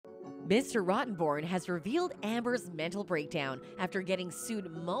Mr. Rottenborn has revealed Amber's mental breakdown after getting sued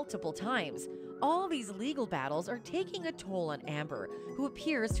multiple times. All these legal battles are taking a toll on Amber, who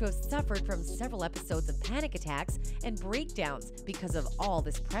appears to have suffered from several episodes of panic attacks and breakdowns because of all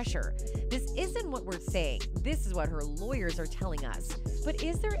this pressure. This isn't what we're saying, this is what her lawyers are telling us. But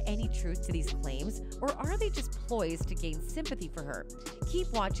is there any truth to these claims, or are they just ploys to gain sympathy for her?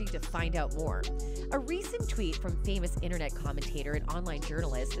 Keep watching to find out more. A recent tweet from famous internet commentator and online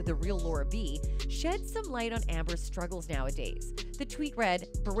journalist, The Real Laura B, shed some light on Amber's struggles nowadays. The tweet read,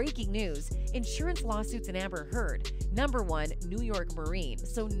 "Breaking news, insurance lawsuits in Amber Heard. Number 1, New York Marine,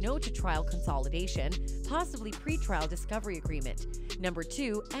 so no to trial consolidation, possibly pre-trial discovery agreement. Number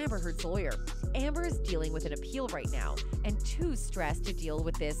 2, Amber Heard's lawyer. Amber is dealing with an appeal right now, and too stressed to deal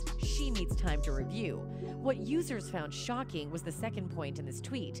with this, she needs time to review." What users found shocking was the second point in this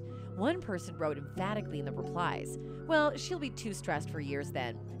tweet. One person wrote emphatically in the replies, "Well, she'll be too stressed for years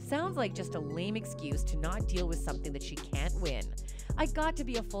then. Sounds like just a lame excuse to not deal with something that she can't win. I got to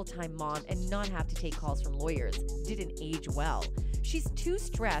be a full-time mom and not have to take calls from lawyers. Didn't age well. She's too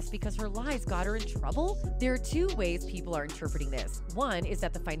stressed because her lies got her in trouble?" There are two ways people are interpreting this. One is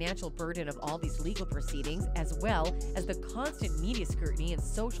that the financial burden of all these legal proceedings, as well as the constant media scrutiny and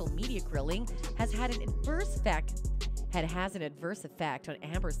social media grilling, has an adverse effect on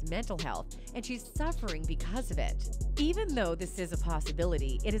Amber's mental health, and she's suffering because of it. Even though this is a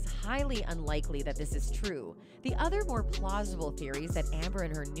possibility, it is highly unlikely that this is true. The other more plausible theory is that Amber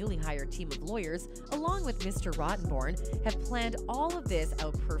and her newly hired team of lawyers, along with Mr. Rottenborn, have planned all of this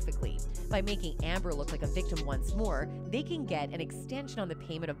out perfectly. By making Amber look like a victim once more, they can get an extension on the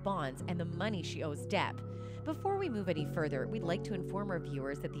payment of bonds and the money she owes Depp. Before we move any further, we'd like to inform our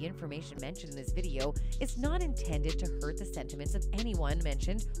viewers that the information mentioned in this video is not intended to hurt the sentiments of anyone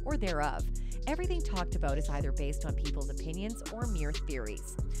mentioned or thereof. Everything talked about is either based on people's opinions or mere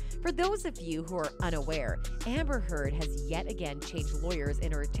theories. For those of you who are unaware, Amber Heard has yet again changed lawyers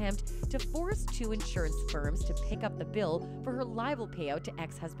in her attempt to force 2 insurance firms to pick up the bill for her libel payout to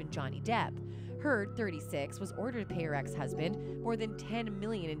ex-husband Johnny Depp. Heard, 36, was ordered to pay her ex-husband more than $10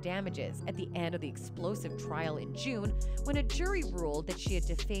 million in damages at the end of the explosive trial in June, when a jury ruled that she had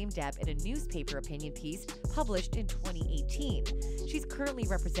defamed Depp in a newspaper opinion piece published in 2018. She's currently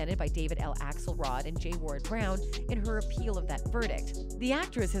represented by David L. Axelrod and J. Ward Brown in her appeal of that verdict. The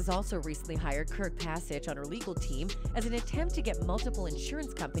actress has also recently hired Kirk Passage on her legal team as an attempt to get multiple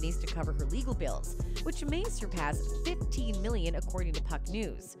insurance companies to cover her legal bills, which may surpass $15 million according to Puck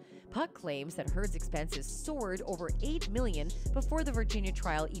News. Puck claims that Heard's expenses soared over $8 million before the Virginia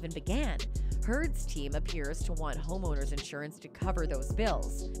trial even began. Heard's team appears to want homeowners insurance to cover those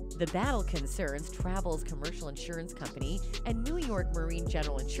bills. The battle concerns Travelers Commercial Insurance Company and New York Marine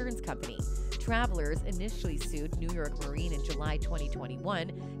General Insurance Company. Travelers initially sued New York Marine in July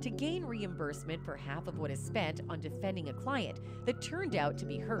 2021 to gain reimbursement for half of what is spent on defending a client that turned out to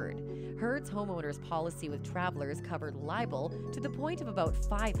be Heard. Heard's homeowners policy with Travelers covered libel to the point of about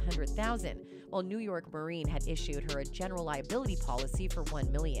 $500,000, while New York Marine had issued her a general liability policy for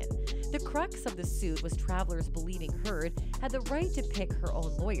 $1 million. The crux of the suit was Travelers believing Heard had the right to pick her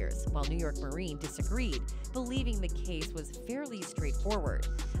own lawyers, while New York Marine disagreed, believing the case was fairly straightforward.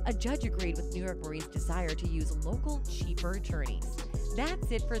 A judge agreed with New York Marine's desire to use local, cheaper attorneys. That's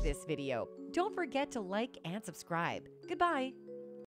it for this video. Don't forget to like and subscribe. Goodbye.